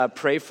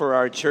Pray for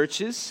our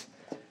churches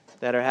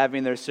that are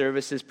having their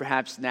services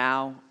perhaps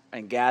now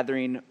and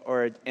gathering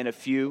or in a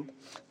few.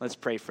 Let's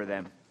pray for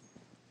them.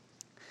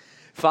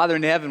 Father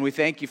in heaven, we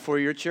thank you for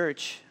your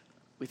church.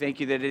 We thank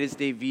you that it is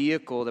the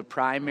vehicle, the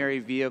primary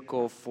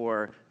vehicle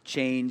for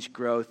change,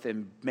 growth,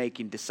 and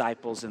making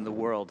disciples in the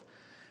world.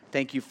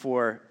 Thank you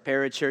for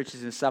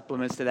parachurches and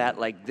supplements to that,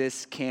 like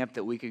this camp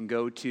that we can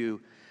go to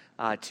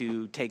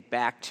take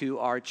back to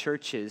our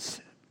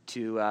churches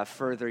to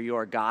further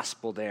your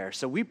gospel there.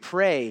 So we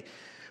pray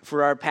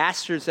for our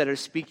pastors that are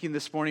speaking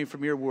this morning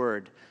from your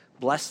word.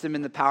 Bless them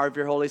in the power of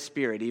your Holy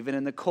Spirit, even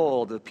in the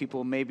cold, the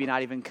people maybe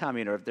not even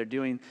coming, or if they're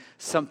doing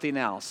something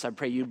else. I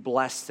pray you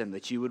bless them,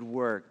 that you would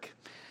work.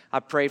 I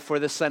pray for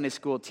the Sunday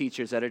school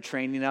teachers that are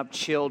training up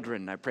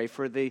children. I pray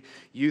for the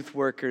youth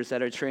workers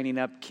that are training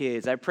up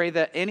kids. I pray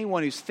that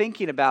anyone who's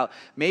thinking about,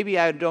 maybe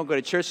I don't go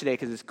to church today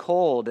because it's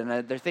cold,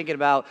 and they're thinking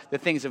about the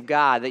things of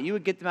God, that you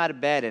would get them out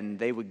of bed and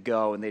they would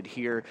go and they'd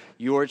hear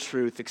your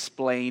truth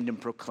explained and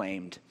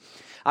proclaimed.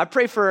 I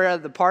pray for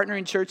the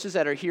partnering churches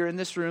that are here in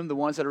this room, the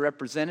ones that are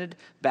represented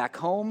back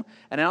home.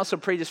 And I also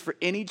pray just for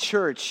any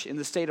church in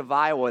the state of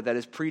Iowa that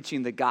is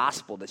preaching the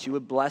gospel, that you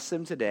would bless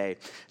them today,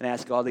 and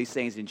ask all these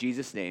things in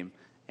Jesus' name.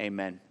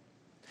 Amen.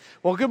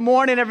 Well, good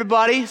morning,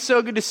 everybody.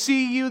 So good to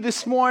see you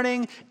this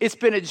morning. It's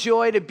been a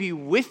joy to be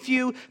with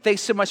you.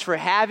 Thanks so much for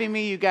having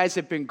me. You guys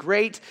have been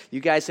great. You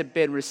guys have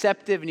been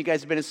receptive, and you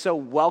guys have been so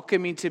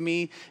welcoming to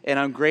me, and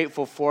I'm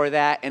grateful for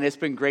that. And it's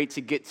been great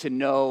to get to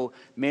know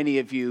many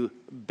of you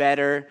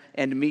better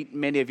and to meet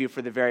many of you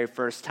for the very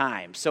first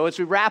time. So as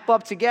we wrap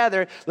up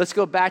together, let's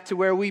go back to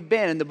where we've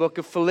been in the book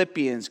of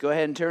Philippians. Go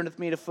ahead and turn with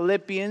me to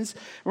Philippians.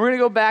 We're going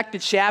to go back to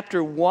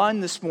chapter 1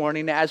 this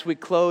morning as we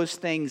close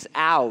things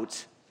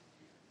out.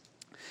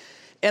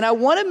 And I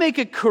want to make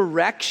a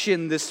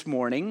correction this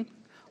morning.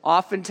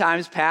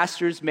 Oftentimes,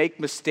 pastors make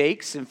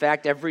mistakes. In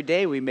fact, every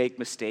day we make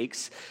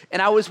mistakes.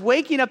 And I was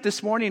waking up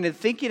this morning and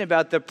thinking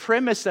about the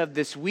premise of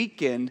this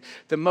weekend.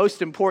 The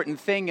most important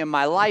thing in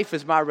my life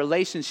is my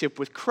relationship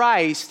with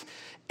Christ.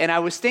 And I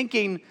was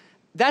thinking,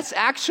 that's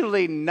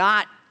actually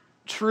not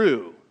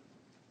true.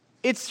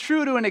 It's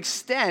true to an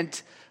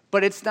extent,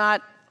 but it's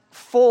not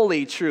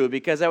fully true,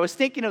 because I was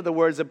thinking of the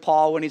words of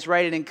Paul when he's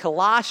writing in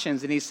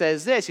Colossians, and he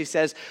says this, he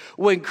says,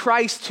 when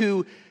Christ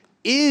who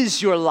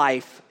is your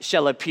life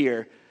shall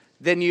appear,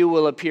 then you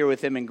will appear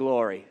with him in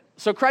glory.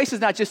 So Christ is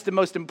not just the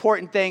most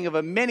important thing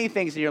of many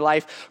things in your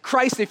life.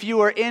 Christ, if you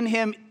are in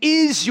him,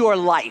 is your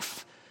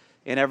life,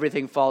 and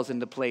everything falls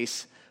into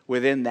place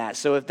within that.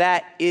 So if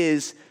that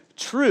is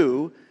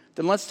true,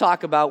 then let's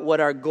talk about what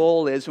our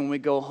goal is when we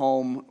go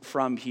home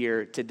from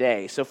here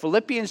today. So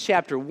Philippians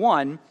chapter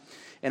 1,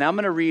 and I'm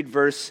going to read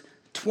verse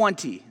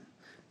 20.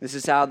 This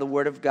is how the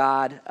Word of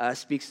God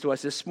speaks to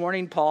us this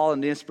morning. Paul, in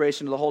the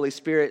inspiration of the Holy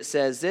Spirit,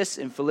 says this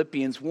in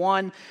Philippians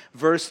 1,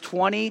 verse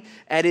 20,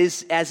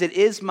 as it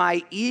is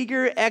my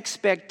eager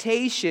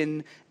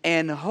expectation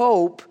and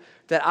hope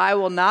that I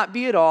will not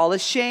be at all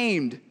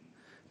ashamed,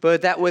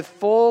 but that with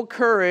full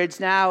courage,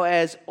 now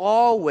as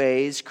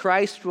always,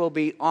 Christ will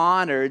be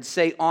honored,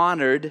 say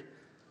honored,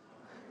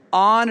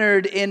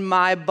 honored in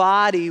my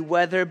body,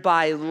 whether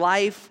by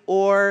life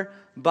or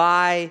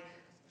by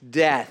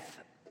death.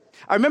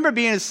 I remember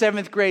being in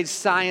 7th grade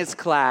science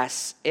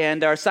class,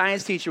 and our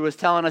science teacher was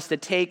telling us to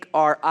take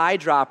our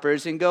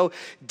eyedroppers and go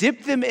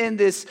dip them in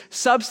this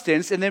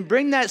substance, and then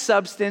bring that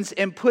substance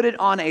and put it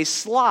on a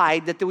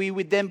slide that we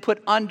would then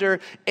put under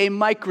a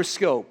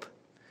microscope.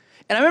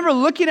 And I remember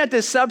looking at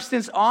this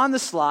substance on the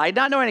slide,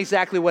 not knowing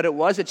exactly what it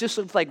was. It just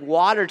looked like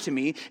water to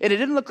me, and it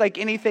didn't look like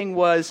anything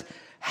was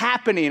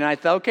happening. And I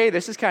thought, okay,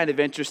 this is kind of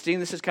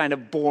interesting. This is kind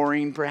of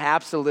boring,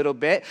 perhaps a little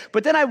bit.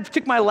 But then I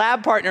took my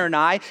lab partner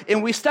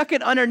and we stuck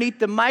it underneath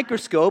the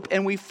microscope,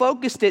 and we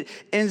focused it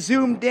and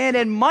zoomed in.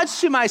 And much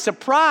to my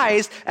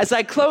surprise, as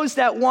I closed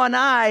that one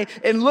eye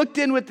and looked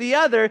in with the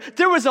other,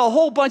 there was a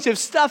whole bunch of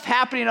stuff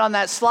happening on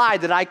that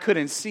slide that I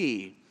couldn't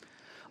see.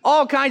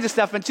 All kinds of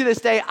stuff. And to this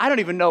day, I don't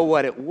even know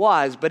what it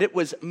was, but it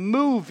was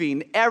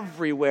moving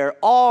everywhere.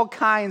 All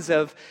kinds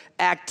of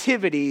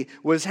activity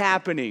was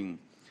happening.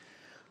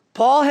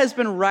 Paul has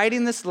been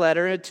writing this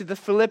letter to the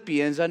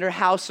Philippians under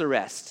house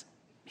arrest.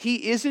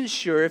 He isn't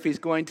sure if he's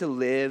going to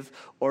live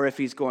or if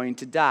he's going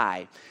to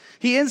die.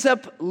 He ends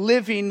up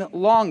living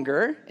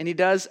longer, and he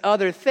does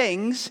other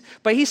things,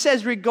 but he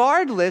says,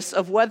 regardless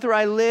of whether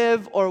I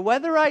live or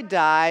whether I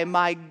die,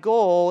 my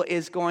goal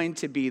is going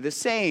to be the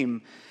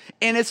same.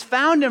 And it's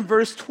found in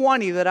verse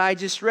 20 that I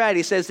just read.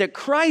 He says that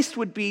Christ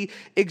would be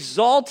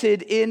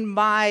exalted in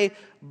my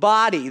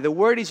body. The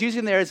word he's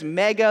using there is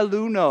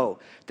megaluno.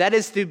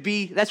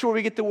 That's where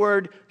we get the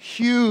word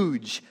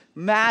huge,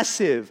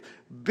 massive,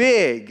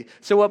 big.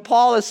 So what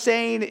Paul is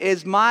saying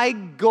is my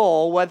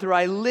goal, whether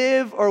I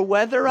live or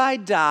whether I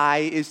die,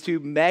 is to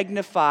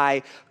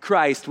magnify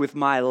Christ with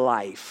my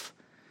life.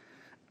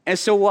 And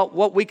so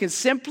what we can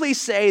simply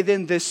say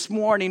then this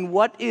morning,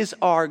 what is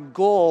our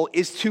goal,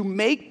 is to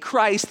make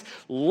Christ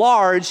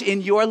large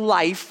in your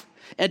life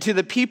and to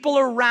the people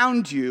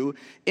around you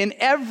in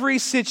every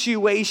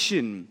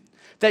situation,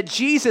 that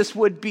Jesus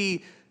would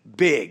be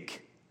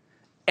big.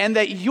 and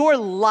that your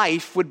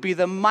life would be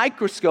the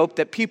microscope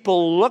that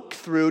people look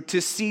through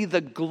to see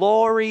the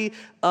glory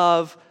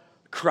of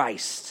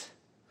Christ.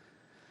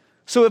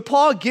 So if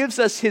Paul gives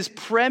us his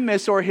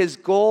premise or his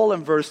goal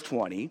in verse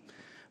 20,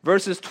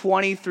 verses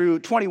 21 through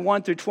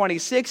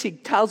 26, he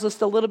tells us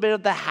a little bit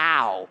of the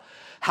how.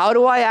 How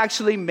do I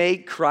actually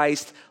make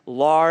Christ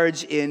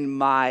large in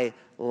my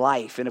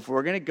life? And if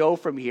we're going to go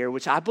from here,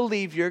 which I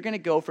believe you're going to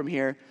go from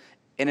here,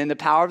 and in the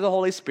power of the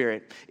Holy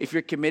Spirit, if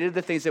you're committed to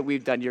the things that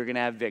we've done, you're going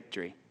to have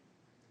victory.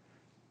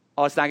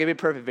 Oh, it's not going to be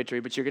perfect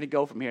victory, but you're going to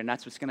go from here, and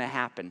that's what's going to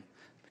happen.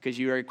 Because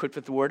you are equipped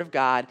with the Word of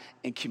God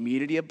and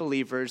community of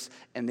believers.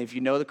 And if you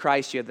know the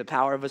Christ, you have the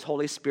power of His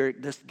Holy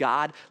Spirit, this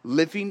God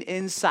living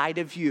inside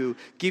of you,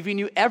 giving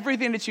you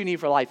everything that you need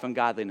for life and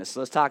godliness.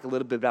 So let's talk a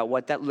little bit about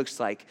what that looks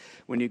like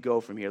when you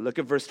go from here. Look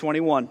at verse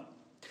 21.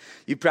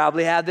 You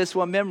probably have this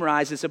one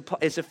memorized.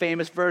 It's a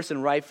famous verse,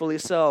 and rightfully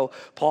so.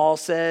 Paul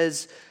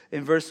says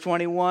in verse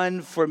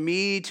 21, "For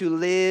me to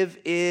live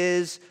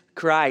is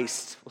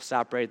Christ." We'll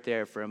stop right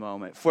there for a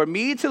moment. For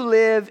me to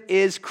live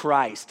is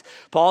Christ.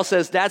 Paul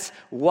says that's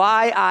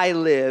why I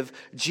live.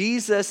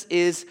 Jesus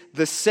is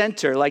the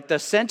center. Like the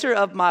center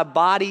of my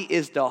body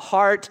is the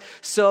heart,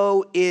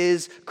 so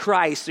is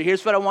Christ. So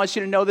here's what I want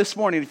you to know this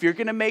morning. If you're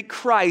going to make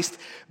Christ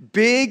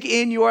big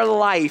in your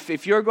life,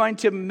 if you're going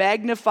to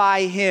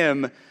magnify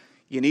Him,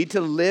 you need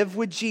to live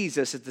with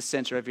Jesus at the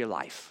center of your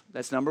life.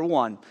 That's number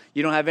one.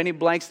 You don't have any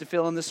blanks to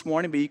fill in this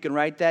morning, but you can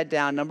write that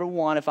down. Number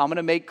one, if I'm going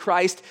to make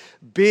Christ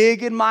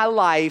big in my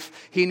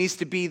life, He needs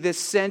to be the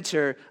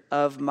center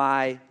of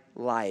my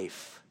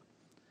life.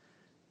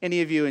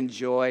 Any of you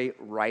enjoy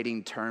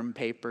writing term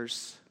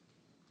papers?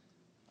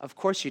 Of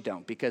course you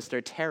don't, because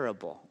they're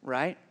terrible,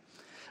 right?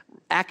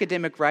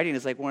 Academic writing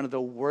is like one of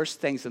the worst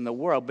things in the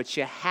world, but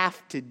you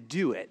have to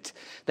do it.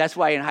 That's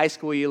why in high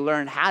school you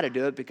learn how to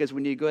do it, because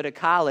when you go to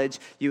college,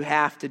 you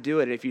have to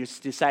do it. If you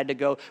decide to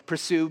go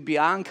pursue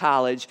beyond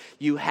college,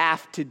 you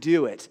have to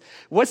do it.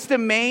 What's the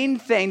main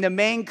thing, the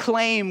main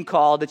claim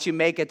call that you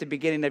make at the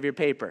beginning of your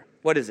paper?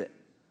 What is it?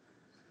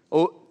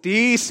 Oh,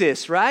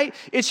 thesis, right?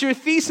 It's your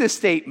thesis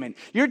statement.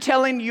 You're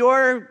telling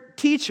your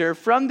teacher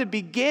from the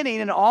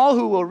beginning, and all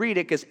who will read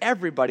it, because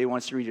everybody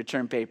wants to read your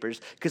term papers,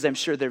 because I'm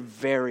sure they're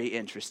very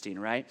interesting,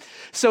 right?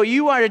 So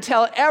you are to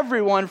tell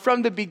everyone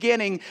from the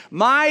beginning,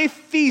 my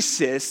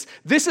thesis,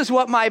 this is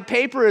what my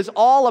paper is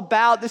all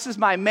about, this is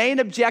my main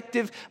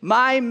objective,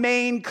 my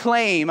main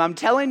claim. I'm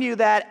telling you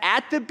that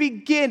at the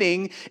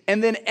beginning,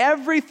 and then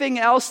everything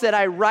else that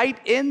I write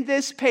in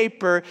this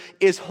paper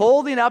is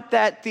holding up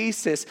that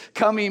thesis,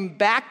 coming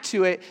back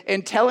to it,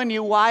 and telling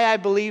you why I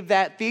believe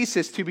that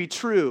thesis to be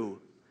true.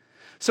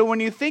 So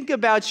when you think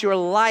about your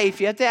life,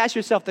 you have to ask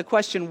yourself the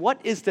question, what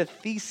is the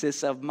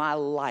thesis of my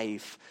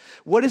life?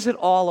 What is it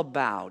all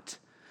about?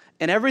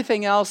 And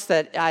everything else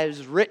that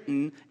is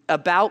written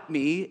about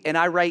me and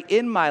I write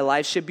in my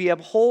life should be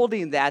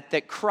upholding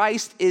that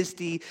Christ is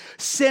the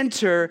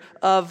center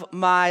of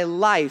my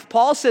life.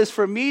 Paul says,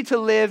 for me to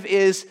live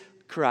is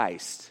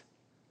Christ.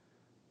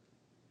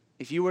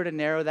 If you were to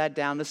narrow that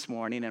down this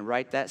morning and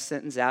write that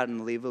sentence out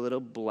and leave a little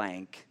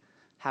blank,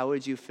 how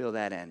would you fill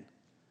that in?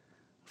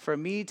 For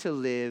me to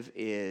live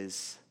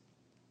is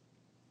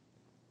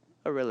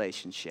a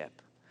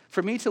relationship.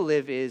 For me to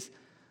live is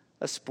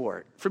a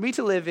sport. For me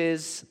to live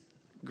is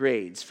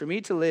grades. For me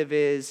to live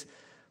is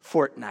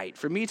Fortnite.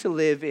 For me to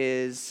live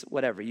is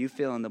whatever. You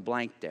fill in the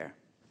blank there.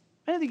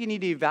 I think you need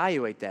to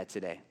evaluate that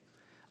today.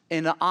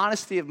 In the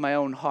honesty of my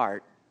own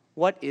heart,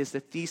 what is the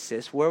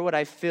thesis? Where would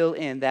I fill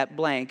in that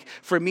blank?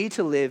 For me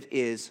to live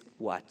is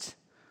what?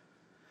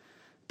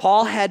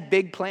 Paul had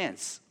big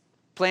plans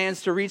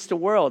to reach the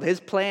world. His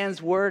plans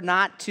were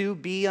not to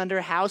be under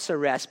house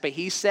arrest, but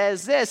he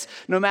says this,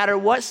 no matter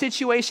what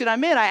situation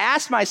I'm in, I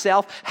ask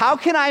myself, how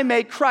can I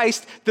make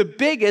Christ the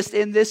biggest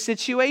in this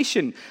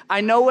situation?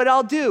 I know what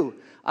I'll do.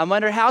 I'm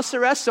under house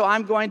arrest, so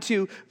I'm going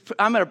to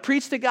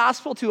preach the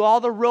gospel to all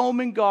the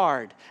Roman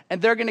guard,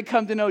 and they're going to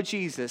come to know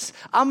Jesus.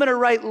 I'm going to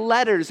write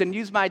letters and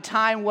use my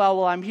time well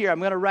while I'm here. I'm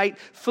going to write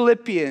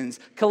Philippians,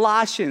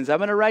 Colossians. I'm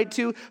going to write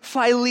to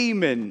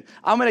Philemon.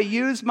 I'm going to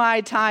use my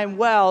time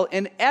well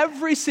in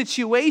every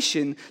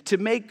situation to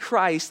make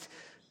Christ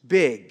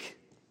big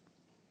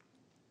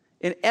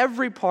in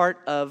every part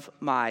of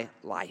my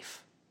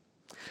life.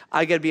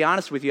 I got to be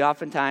honest with you,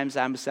 oftentimes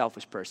I'm a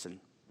selfish person.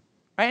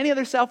 Right? Any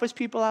other selfish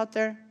people out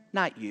there?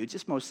 Not you,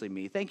 just mostly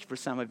me. Thank you for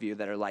some of you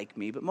that are like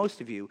me, but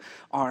most of you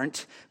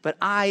aren't. But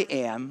I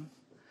am.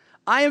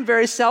 I am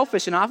very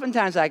selfish, and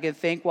oftentimes I can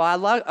think,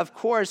 well, of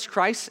course,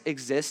 Christ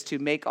exists to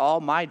make all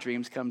my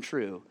dreams come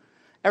true.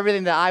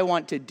 Everything that I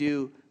want to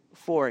do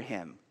for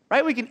Him.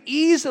 Right? We can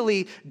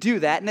easily do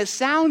that, and it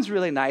sounds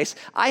really nice.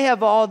 I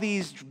have all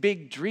these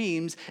big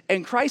dreams,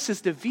 and Christ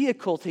is the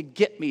vehicle to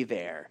get me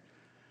there.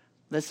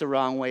 That's the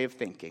wrong way of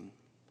thinking.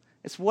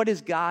 It's what is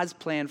God's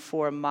plan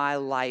for my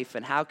life,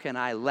 and how can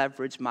I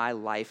leverage my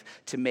life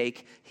to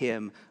make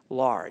Him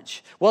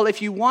large? Well,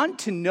 if you want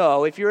to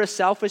know, if you're a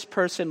selfish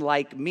person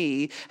like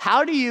me,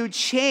 how do you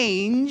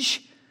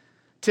change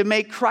to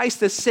make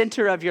Christ the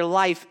center of your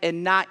life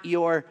and not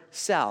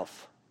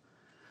yourself?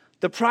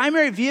 The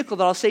primary vehicle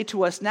that I'll say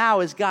to us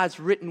now is God's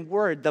written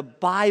word, the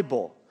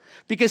Bible.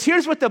 Because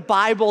here's what the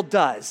Bible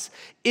does.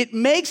 It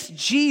makes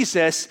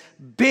Jesus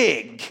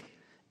big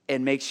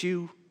and makes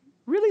you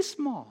really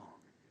small.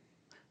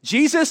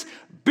 Jesus,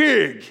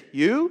 big.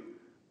 You,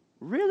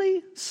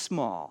 really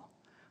small.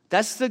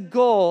 That's the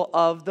goal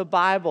of the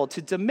Bible,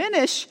 to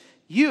diminish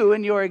you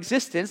and your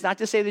existence, not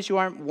to say that you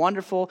aren't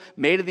wonderful,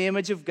 made in the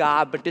image of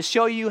God, but to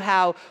show you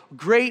how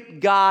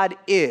great God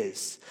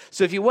is.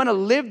 So if you want to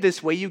live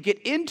this way, you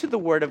get into the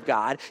Word of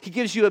God. He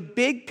gives you a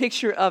big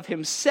picture of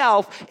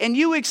himself, and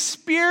you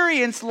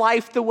experience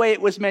life the way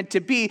it was meant to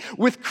be,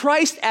 with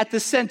Christ at the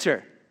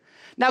center.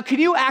 Now, can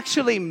you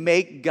actually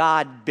make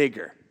God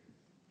bigger?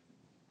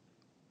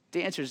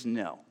 The answer is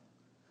no.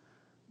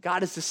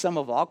 God is the sum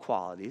of all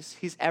qualities.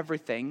 He's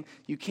everything.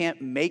 You can't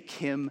make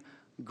him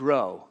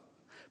grow.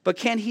 But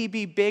can he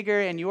be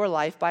bigger in your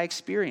life by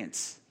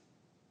experience?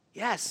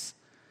 Yes.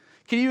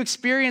 Can you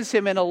experience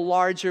him in a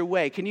larger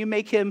way? Can you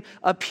make him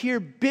appear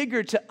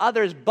bigger to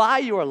others by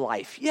your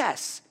life?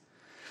 Yes.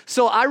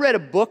 So I read a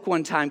book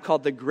one time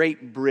called The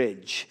Great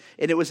Bridge,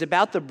 and it was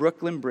about the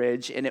Brooklyn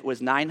Bridge, and it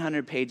was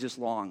 900 pages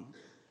long.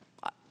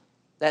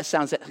 That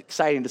sounds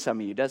exciting to some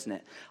of you, doesn't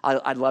it?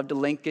 I'd love to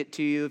link it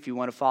to you. If you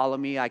want to follow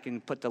me, I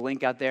can put the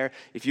link out there.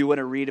 If you want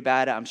to read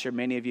about it, I'm sure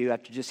many of you,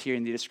 after just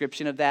hearing the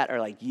description of that, are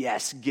like,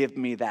 yes, give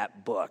me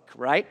that book,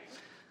 right?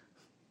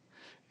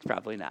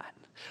 Probably not.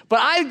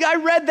 But I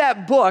read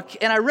that book,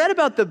 and I read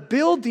about the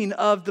building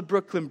of the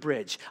Brooklyn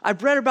Bridge. I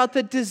read about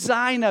the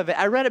design of it.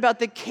 I read about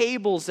the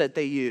cables that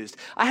they used.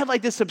 I had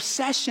like this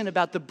obsession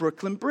about the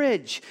Brooklyn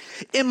Bridge.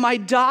 And my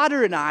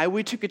daughter and I,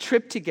 we took a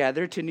trip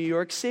together to New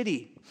York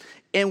City.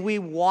 And we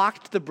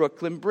walked the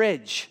Brooklyn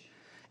Bridge.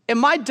 And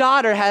my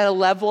daughter had a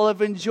level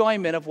of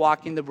enjoyment of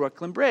walking the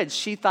Brooklyn Bridge.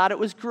 She thought it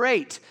was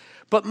great.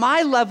 But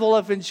my level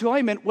of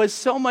enjoyment was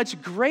so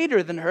much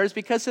greater than hers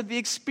because of the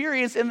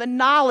experience and the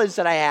knowledge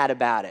that I had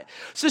about it.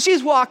 So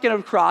she's walking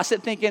across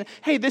it thinking,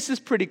 hey, this is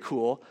pretty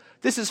cool.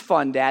 This is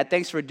fun, Dad.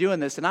 Thanks for doing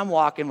this. And I'm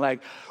walking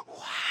like,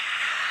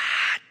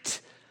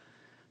 what?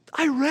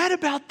 I read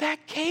about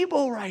that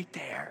cable right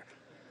there.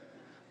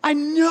 I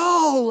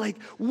know,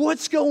 like,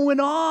 what's going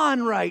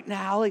on right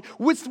now? Like,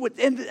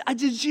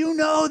 did you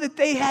know that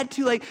they had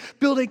to, like,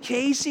 build a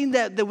casing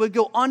that would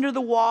go under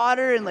the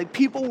water, and, like,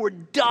 people were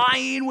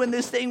dying when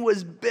this thing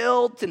was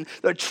built, and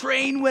the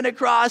train went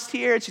across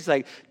here? And she's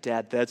like,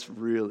 Dad, that's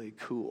really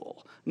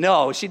cool.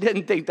 No, she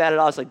didn't think that at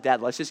all. I was like, Dad,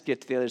 let's just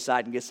get to the other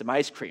side and get some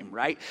ice cream,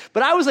 right?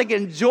 But I was like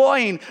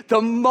enjoying the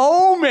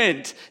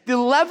moment. The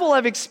level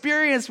of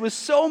experience was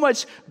so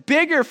much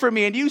bigger for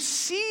me. And you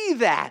see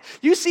that.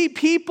 You see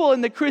people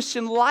in the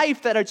Christian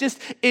life that are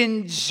just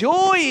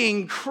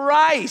enjoying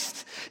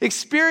Christ,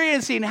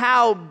 experiencing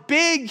how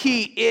big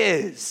he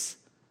is,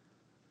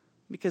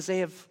 because they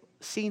have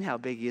seen how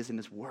big he is in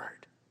his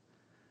word.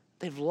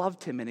 They've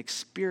loved him and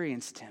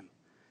experienced him.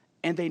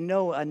 And they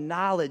know a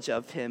knowledge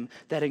of him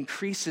that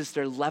increases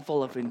their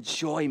level of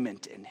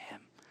enjoyment in him.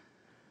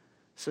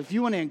 So if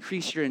you want to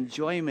increase your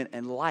enjoyment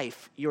in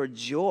life, your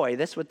joy,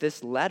 that's what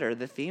this letter,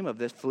 the theme of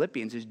this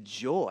Philippians is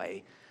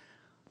joy.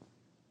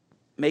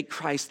 Make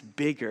Christ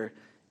bigger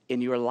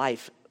in your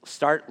life.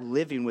 Start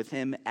living with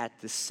him at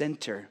the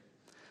center.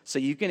 So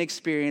you can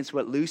experience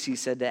what Lucy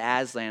said to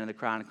Aslan in the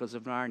Chronicles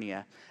of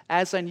Narnia.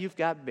 Aslan, you've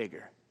got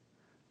bigger.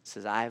 He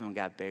says, I haven't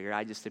got bigger.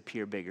 I just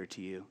appear bigger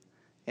to you.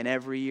 And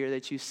every year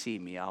that you see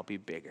me, I'll be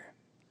bigger.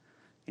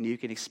 And you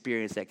can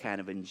experience that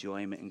kind of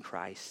enjoyment in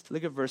Christ.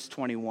 Look at verse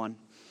 21.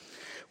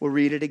 We'll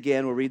read it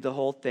again. We'll read the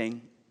whole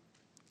thing.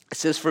 It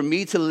says, for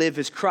me to live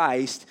is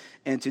Christ,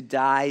 and to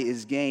die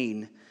is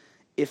gain.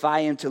 If I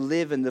am to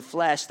live in the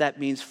flesh, that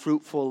means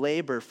fruitful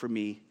labor for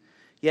me.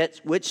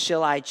 Yet which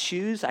shall I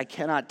choose? I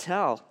cannot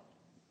tell.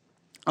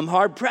 I'm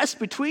hard pressed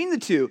between the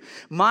two.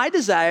 My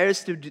desire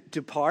is to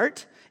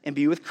depart and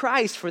be with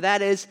Christ, for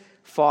that is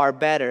far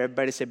better.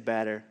 Everybody say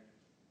better.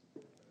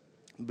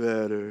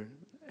 Better.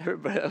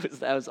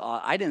 That was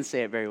all. I didn't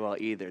say it very well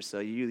either, so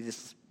you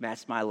just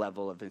matched my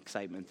level of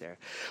excitement there.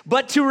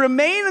 But to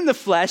remain in the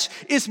flesh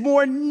is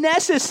more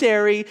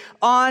necessary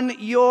on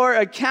your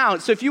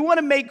account. So if you want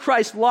to make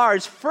Christ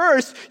large,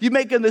 first, you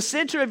make him the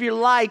center of your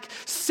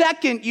life.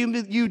 Second,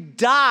 you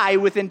die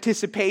with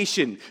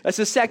anticipation. That's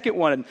the second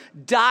one.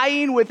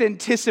 Dying with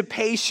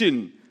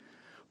anticipation.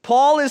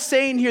 Paul is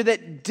saying here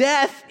that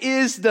death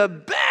is the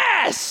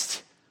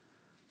best.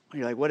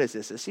 You're like, what is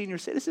this, a senior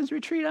citizens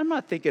retreat? I'm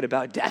not thinking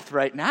about death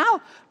right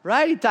now,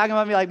 right? You're talking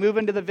about me like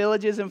moving to the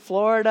villages in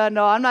Florida?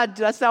 No, I'm not.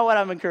 That's not what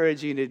I'm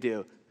encouraging you to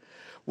do.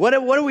 What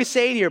are we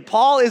saying here?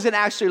 Paul isn't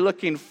actually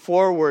looking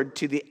forward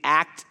to the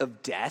act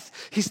of death.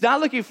 He's not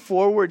looking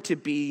forward to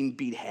being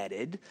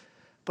beheaded,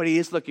 but he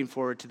is looking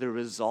forward to the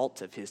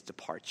result of his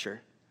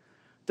departure,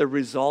 the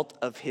result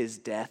of his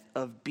death,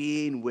 of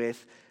being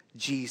with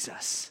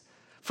Jesus.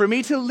 For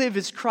me to live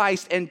is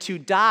Christ, and to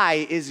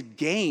die is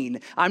gain.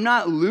 I'm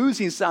not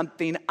losing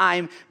something.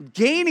 I'm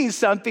gaining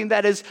something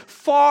that is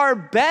far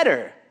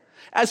better.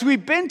 As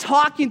we've been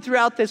talking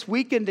throughout this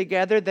weekend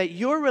together, that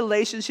your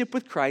relationship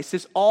with Christ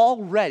is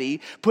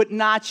already, but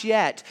not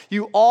yet.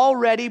 You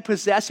already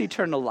possess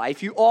eternal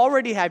life. You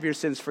already have your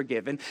sins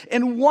forgiven.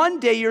 And one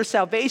day your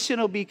salvation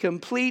will be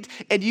complete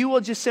and you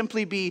will just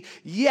simply be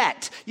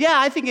yet. Yeah,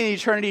 I think in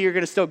eternity you're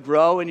going to still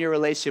grow in your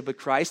relationship with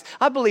Christ.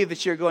 I believe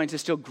that you're going to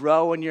still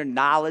grow in your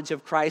knowledge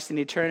of Christ in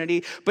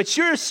eternity. But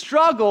your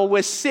struggle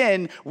with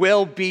sin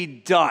will be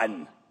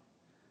done.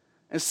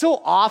 And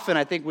so often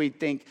I think we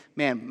think,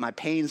 man, my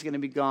pain's going to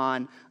be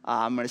gone.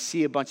 I'm going to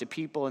see a bunch of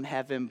people in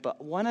heaven.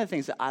 But one of the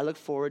things that I look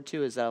forward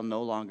to is that I'll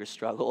no longer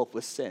struggle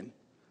with sin.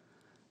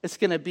 It's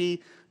going to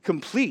be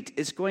complete.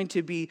 It's going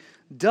to be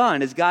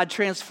done as God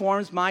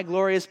transforms my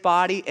glorious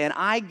body and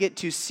I get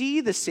to see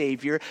the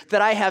Savior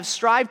that I have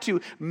strived to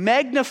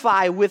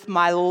magnify with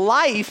my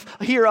life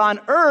here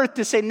on earth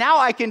to say now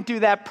I can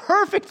do that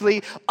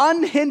perfectly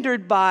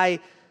unhindered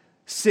by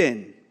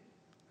sin.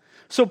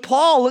 So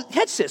Paul,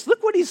 catch this,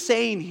 look what he's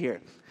saying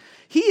here.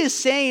 He is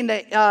saying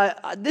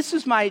that this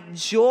is my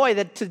joy,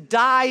 that to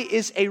die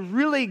is a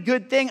really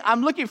good thing.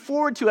 I'm looking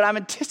forward to it. I'm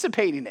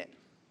anticipating it.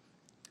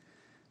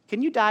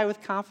 Can you die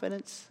with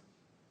confidence?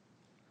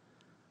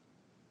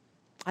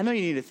 I know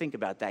you need to think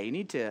about that. You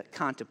need to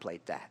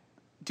contemplate that.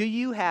 Do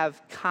you have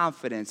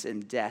confidence in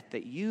death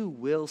that you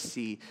will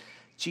see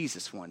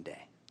Jesus one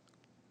day?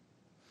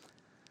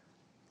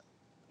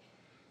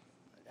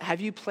 Have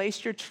you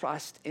placed your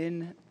trust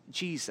in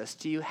Jesus?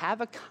 Do you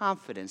have a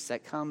confidence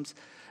that comes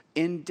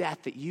in death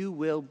that you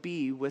will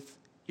be with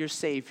your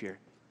Savior?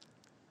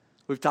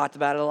 We've talked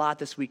about it a lot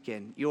this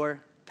weekend.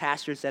 Your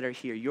pastors that are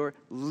here, your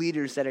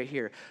leaders that are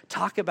here,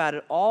 talk about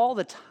it all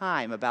the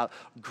time about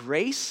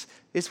grace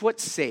is what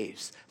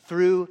saves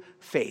through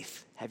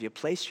faith. Have you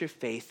placed your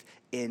faith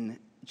in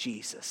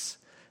Jesus?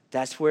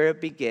 That's where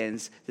it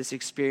begins, this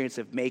experience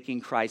of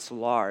making Christ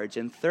large.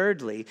 And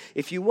thirdly,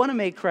 if you want to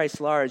make Christ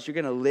large, you're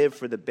going to live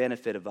for the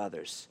benefit of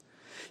others.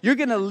 You're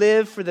going to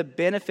live for the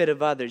benefit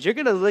of others. You're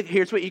going to look,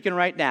 here's what you can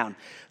write down.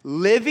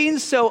 Living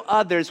so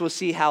others will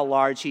see how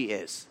large he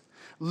is.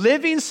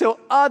 Living so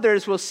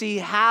others will see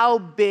how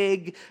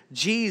big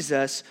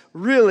Jesus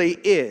really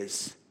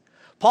is.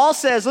 Paul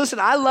says, listen,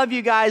 I love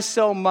you guys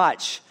so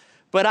much,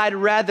 but I'd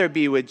rather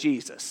be with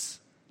Jesus.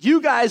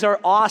 You guys are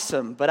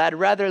awesome, but I'd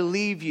rather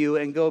leave you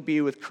and go be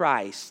with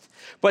Christ.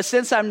 But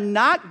since I'm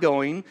not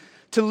going,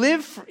 to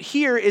live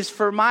here is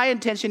for my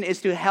intention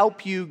is to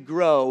help you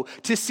grow,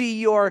 to see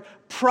your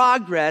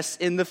progress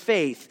in the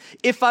faith.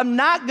 If I'm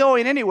not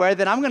going anywhere,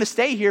 then I'm going to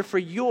stay here for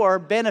your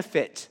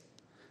benefit.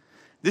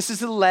 This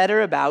is a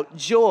letter about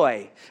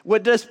joy.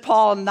 What does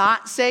Paul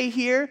not say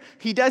here?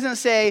 He doesn't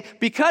say,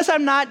 because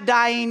I'm not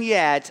dying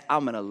yet,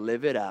 I'm going to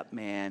live it up,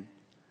 man.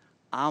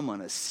 I'm going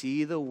to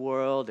see the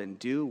world and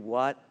do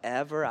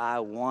whatever I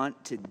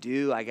want to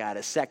do. I got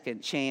a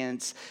second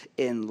chance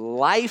in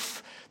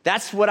life.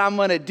 That's what I'm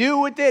going to do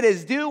with it,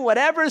 is do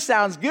whatever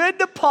sounds good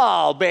to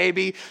Paul,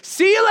 baby.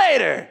 See you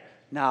later.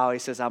 No, he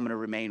says, I'm going to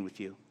remain with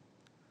you.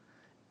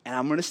 And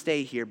I'm going to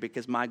stay here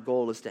because my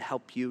goal is to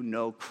help you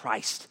know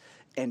Christ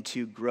and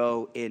to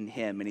grow in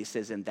him. And he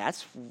says, and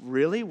that's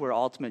really where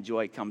ultimate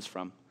joy comes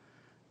from.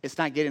 It's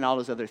not getting all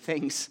those other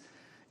things.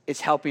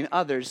 It's helping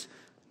others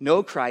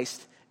know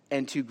Christ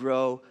and to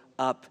grow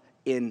up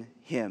in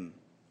him.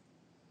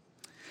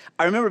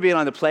 I remember being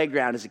on the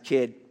playground as a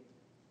kid,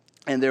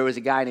 and there was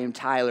a guy named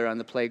Tyler on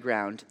the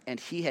playground, and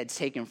he had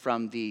taken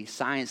from the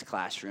science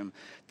classroom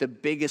the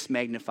biggest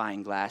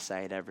magnifying glass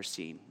I had ever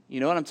seen. You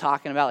know what I'm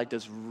talking about? Like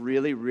those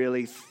really,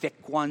 really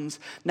thick ones.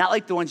 Not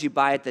like the ones you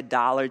buy at the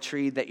Dollar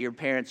Tree that your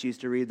parents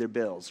used to read their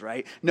bills,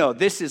 right? No,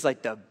 this is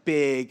like the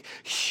big,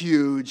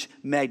 huge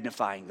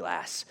magnifying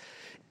glass.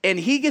 And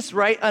he gets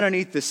right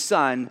underneath the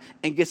sun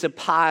and gets a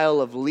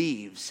pile of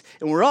leaves.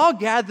 And we're all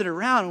gathered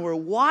around and we're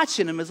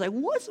watching him. It's like,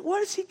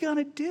 what is he going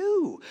to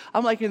do?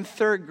 I'm like in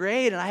third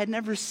grade and I had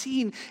never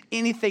seen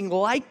anything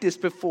like this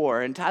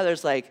before. And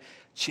Tyler's like,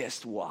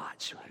 just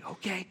watch. We're like,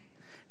 okay.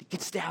 He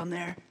gets down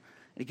there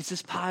and he gets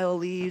this pile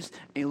of leaves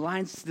and he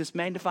lines this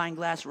magnifying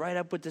glass right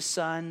up with the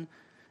sun.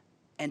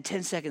 And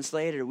 10 seconds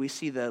later, we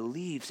see the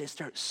leaves, they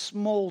start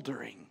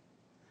smoldering.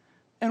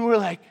 And we're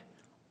like,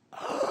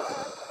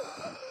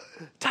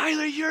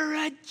 Tyler, you're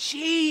a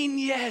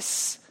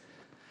genius.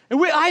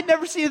 And I'd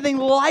never seen anything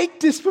like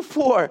this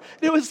before.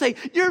 It was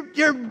like,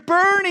 you're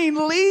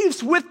burning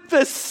leaves with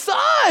the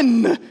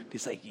sun.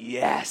 He's like,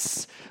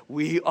 yes,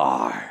 we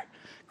are.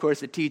 Of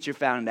course, the teacher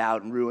found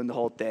out and ruined the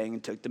whole thing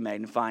and took the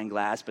magnifying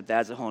glass, but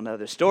that's a whole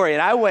nother story.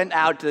 And I went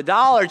out to the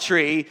Dollar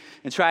Tree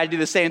and tried to do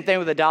the same thing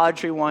with the Dollar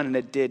Tree one, and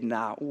it did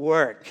not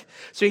work.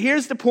 So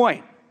here's the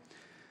point.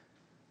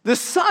 The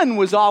sun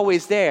was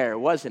always there,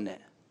 wasn't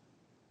it?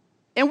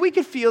 And we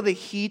could feel the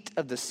heat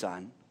of the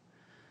sun.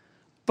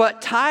 But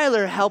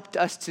Tyler helped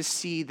us to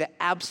see the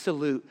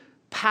absolute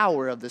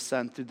power of the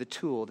sun through the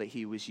tool that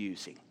he was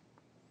using.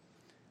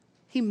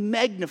 He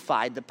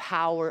magnified the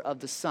power of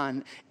the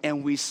sun,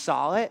 and we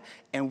saw it,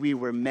 and we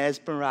were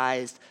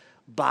mesmerized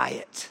by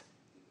it.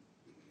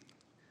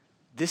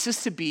 This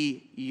is to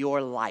be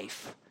your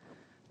life,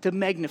 the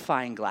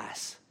magnifying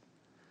glass.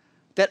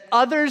 that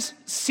others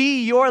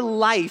see your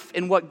life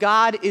and what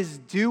God is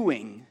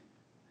doing,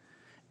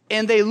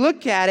 and they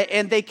look at it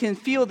and they can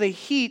feel the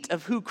heat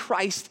of who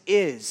Christ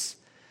is.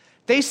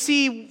 They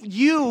see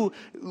you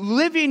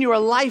living your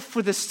life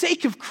for the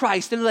sake of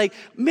Christ. And they're like,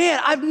 man,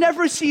 I've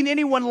never seen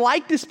anyone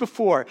like this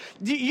before.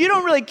 You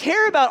don't really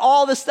care about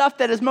all the stuff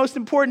that is most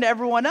important to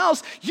everyone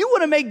else. You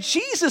want to make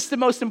Jesus the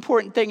most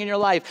important thing in your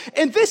life.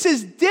 And this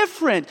is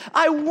different.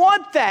 I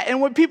want that.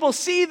 And when people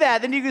see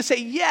that, then you can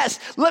say, yes,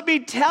 let me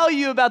tell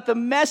you about the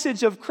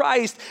message of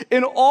Christ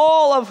and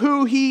all of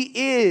who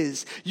he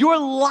is. Your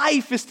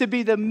life is to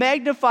be the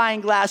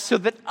magnifying glass so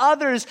that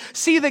others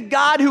see the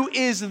God who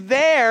is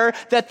there,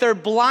 that they're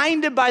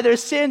blinded by their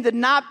sin to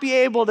not be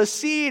able to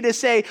see, to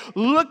say,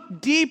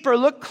 look deeper,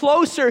 look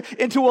closer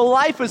into what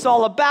life is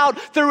all about.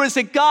 There is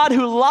a God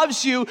who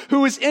loves you,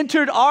 who has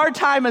entered our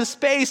time and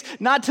space,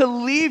 not to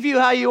leave you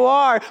how you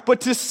are,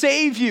 but to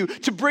save you,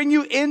 to bring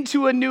you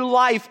into a new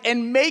life.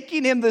 And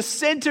making him the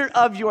center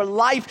of your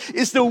life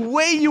is the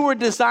way you were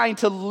designed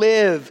to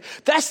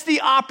live. That's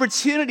the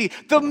opportunity,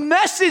 the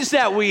message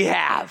that we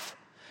have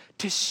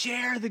to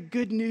share the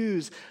good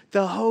news,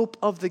 the hope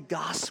of the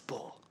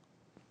gospel.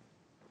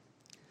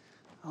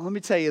 Well, let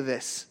me tell you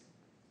this.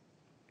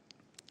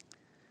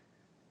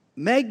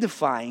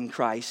 Magnifying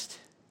Christ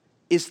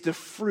is the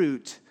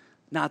fruit,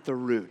 not the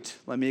root.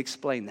 Let me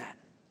explain that.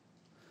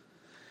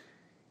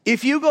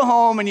 If you go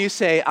home and you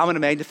say, I'm going to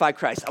magnify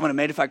Christ, I'm going to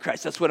magnify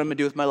Christ, that's what I'm going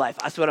to do with my life.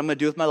 That's what I'm going to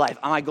do with my life.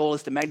 My goal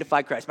is to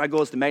magnify Christ. My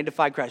goal is to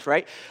magnify Christ,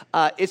 right?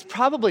 It's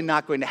probably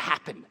not going to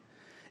happen.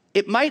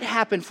 It might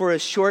happen for a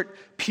short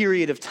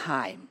period of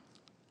time.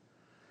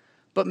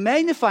 But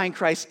magnifying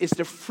Christ is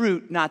the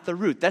fruit, not the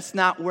root. That's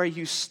not where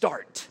you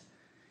start.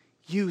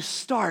 You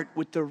start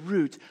with the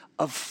root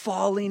of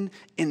falling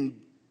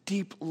in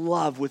deep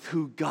love with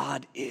who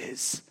God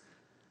is.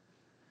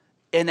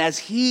 And as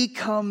he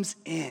comes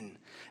in,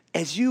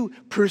 as you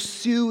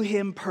pursue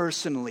him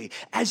personally,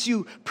 as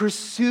you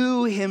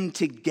pursue him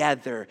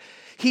together,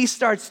 he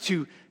starts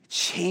to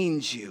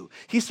change you.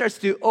 He starts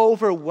to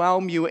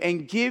overwhelm you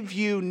and give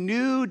you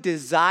new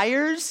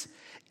desires.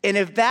 And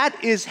if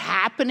that is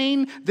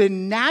happening,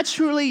 then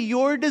naturally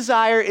your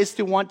desire is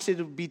to want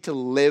to be to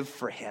live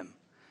for him.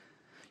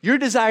 Your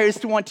desire is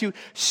to want to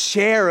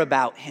share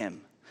about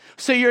him.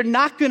 So you're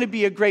not going to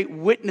be a great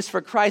witness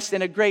for Christ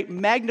and a great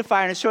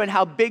magnifier and showing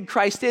how big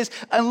Christ is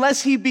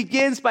unless he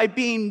begins by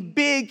being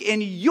big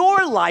in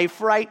your life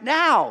right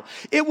now.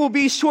 It will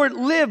be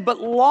short-lived, but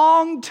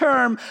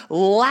long-term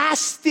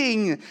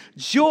lasting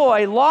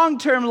joy,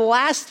 long-term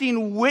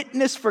lasting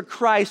witness for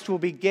Christ will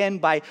begin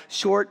by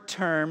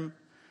short-term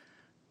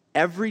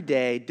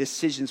everyday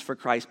decisions for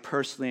Christ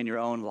personally in your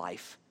own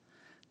life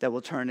that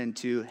will turn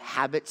into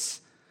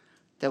habits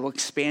that will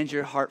expand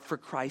your heart for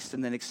Christ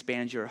and then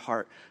expand your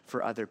heart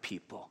for other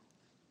people.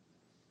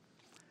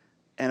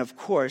 And of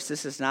course,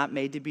 this is not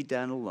made to be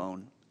done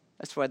alone.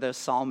 That's why the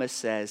psalmist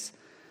says,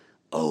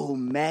 oh,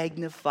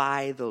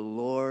 magnify the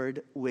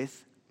Lord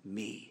with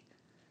me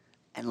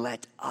and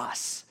let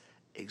us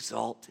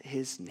exalt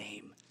his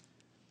name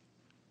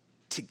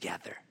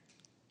together.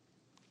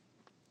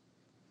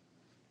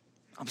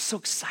 I'm so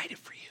excited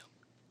for you.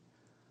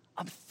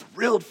 I'm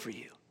thrilled for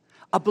you.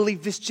 I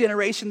believe this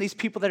generation, these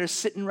people that are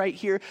sitting right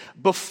here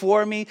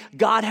before me,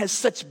 God has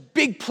such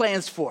big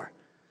plans for.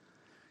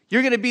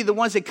 You're going to be the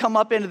ones that come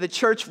up into the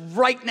church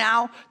right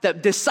now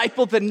that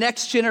disciple the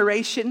next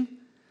generation.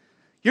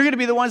 You're going to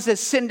be the ones that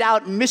send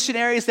out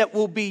missionaries that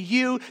will be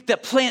you,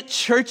 that plant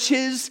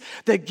churches,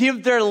 that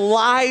give their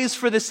lives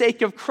for the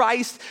sake of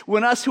Christ.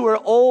 When us who are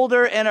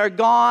older and are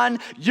gone,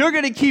 you're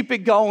going to keep it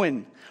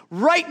going.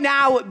 Right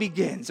now it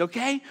begins,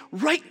 okay?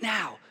 Right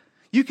now.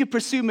 You can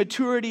pursue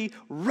maturity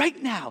right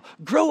now.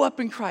 Grow up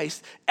in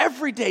Christ.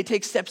 Every day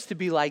take steps to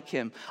be like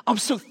him. I'm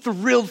so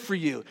thrilled for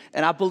you.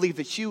 And I believe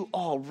that you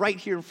all right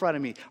here in front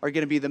of me are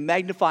going to be the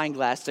magnifying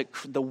glass that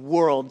the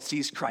world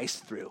sees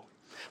Christ through.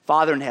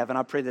 Father in heaven,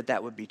 I pray that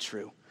that would be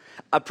true.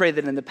 I pray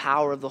that in the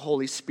power of the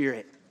Holy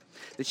Spirit,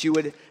 that you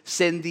would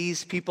send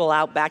these people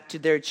out back to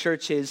their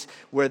churches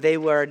where they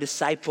were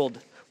discipled,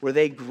 where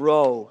they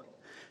grow,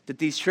 that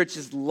these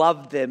churches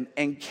love them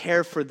and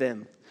care for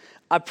them.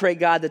 I pray,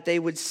 God, that they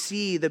would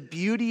see the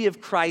beauty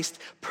of Christ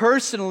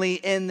personally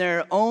in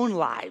their own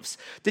lives,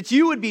 that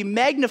you would be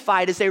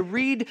magnified as they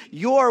read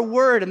your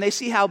word and they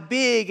see how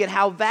big and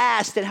how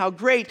vast and how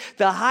great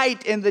the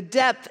height and the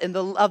depth and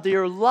of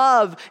your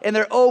love, and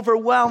they're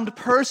overwhelmed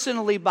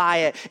personally by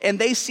it, and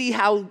they see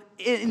how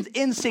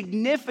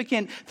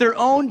insignificant their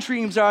own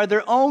dreams are,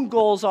 their own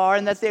goals are,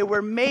 and that they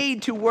were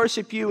made to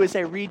worship you as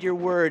they read your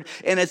word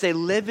and as they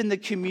live in the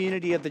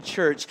community of the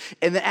church.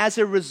 And as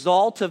a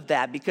result of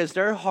that, because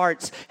their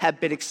hearts have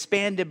been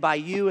expanded by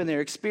you and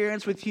their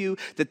experience with you,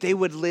 that they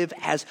would live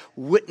as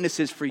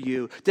witnesses for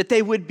you, that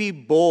they would be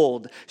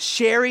bold,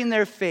 sharing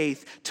their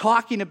faith,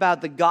 talking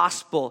about the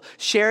gospel,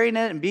 sharing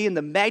it and being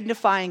the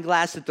magnifying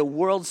glass that the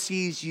world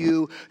sees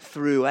you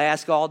through. I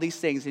ask all these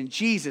things in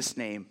Jesus'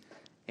 name,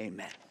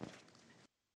 amen.